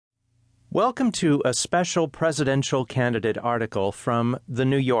Welcome to a special presidential candidate article from The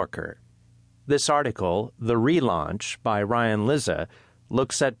New Yorker. This article, The Relaunch by Lizza,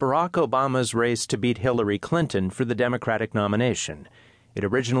 looks at Barack Obama's race to beat Hillary Clinton for the Democratic nomination. It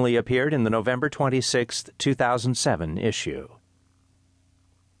originally appeared in the November 26, 2007 issue.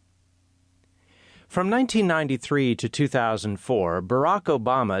 From 1993 to 2004, Barack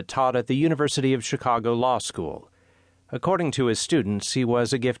Obama taught at the University of Chicago Law School. According to his students, he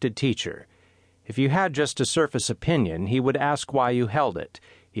was a gifted teacher. If you had just a surface opinion, he would ask why you held it.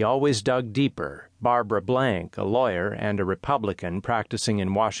 He always dug deeper. Barbara Blank, a lawyer and a Republican practicing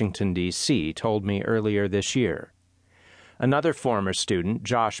in Washington, D.C., told me earlier this year. Another former student,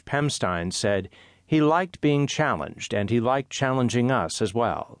 Josh Pemstein, said he liked being challenged, and he liked challenging us as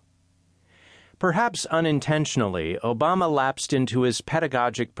well. Perhaps unintentionally, Obama lapsed into his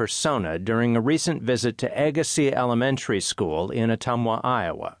pedagogic persona during a recent visit to Agassi Elementary School in Ottumwa,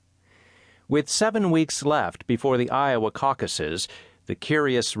 Iowa. With 7 weeks left before the Iowa caucuses, the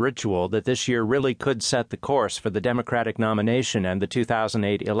curious ritual that this year really could set the course for the Democratic nomination and the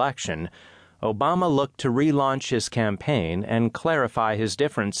 2008 election, Obama looked to relaunch his campaign and clarify his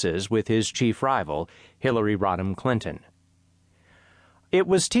differences with his chief rival, Hillary Rodham Clinton. It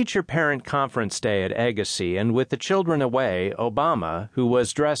was teacher-parent conference day at Agassi, and with the children away, Obama, who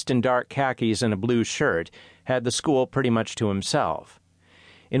was dressed in dark khakis and a blue shirt, had the school pretty much to himself.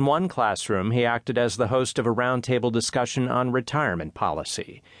 In one classroom, he acted as the host of a roundtable discussion on retirement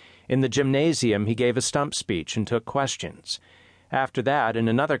policy. In the gymnasium, he gave a stump speech and took questions. After that, in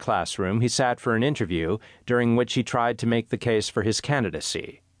another classroom, he sat for an interview, during which he tried to make the case for his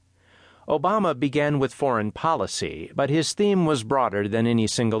candidacy. Obama began with foreign policy, but his theme was broader than any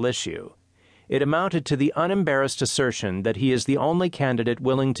single issue. It amounted to the unembarrassed assertion that he is the only candidate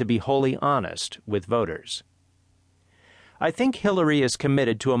willing to be wholly honest with voters. I think Hillary is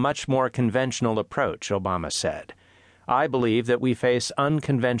committed to a much more conventional approach, Obama said. I believe that we face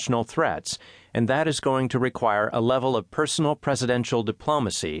unconventional threats, and that is going to require a level of personal presidential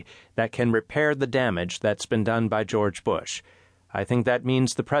diplomacy that can repair the damage that's been done by George Bush. I think that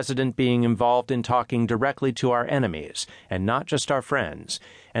means the president being involved in talking directly to our enemies, and not just our friends,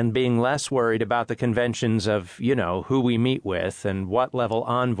 and being less worried about the conventions of, who we meet with and what level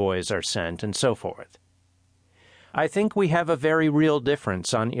envoys are sent and so forth. I think we have a very real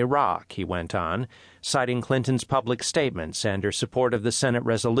difference on Iraq, he went on, citing Clinton's public statements and her support of the Senate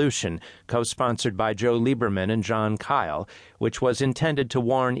resolution, co-sponsored by Joe Lieberman and John Kyle, which was intended to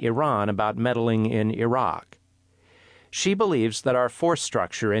warn Iran about meddling in Iraq. She believes that our force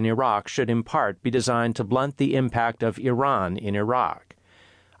structure in Iraq should in part be designed to blunt the impact of Iran in Iraq.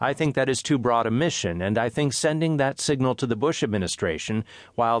 I think that is too broad a mission, and I think sending that signal to the Bush administration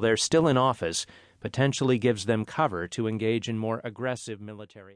while they're still in office potentially gives them cover to engage in more aggressive military